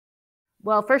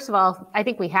Well, first of all, I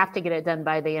think we have to get it done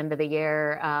by the end of the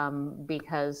year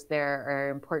because there are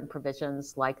important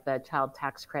provisions like the child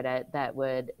tax credit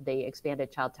the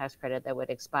expanded child tax credit that would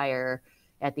expire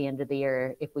at the end of the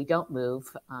year if we don't move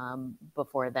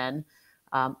before then.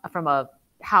 From a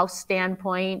House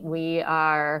standpoint, we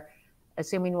are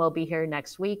assuming we'll be here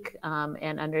next week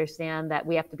and understand that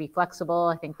we have to be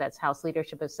flexible. I think that's House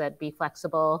leadership has said, be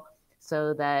flexible,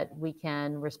 so that we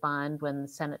can respond when the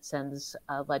Senate sends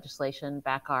legislation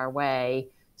back our way.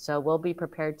 So we'll be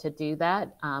prepared to do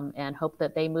that and hope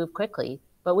that they move quickly.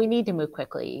 But we need to move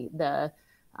quickly. There's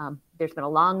been a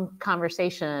long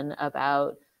conversation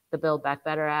about the Build Back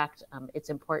Better Act.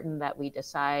 It's important that we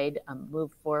decide,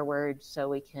 move forward so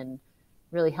we can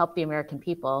really help the American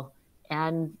people,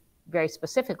 and very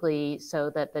specifically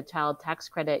so that the child tax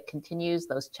credit continues.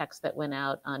 Those checks that went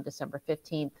out on December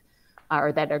 15th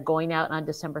or that are going out on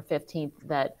December 15th,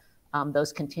 that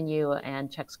those continue and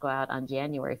checks go out on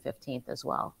January 15th as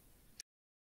well.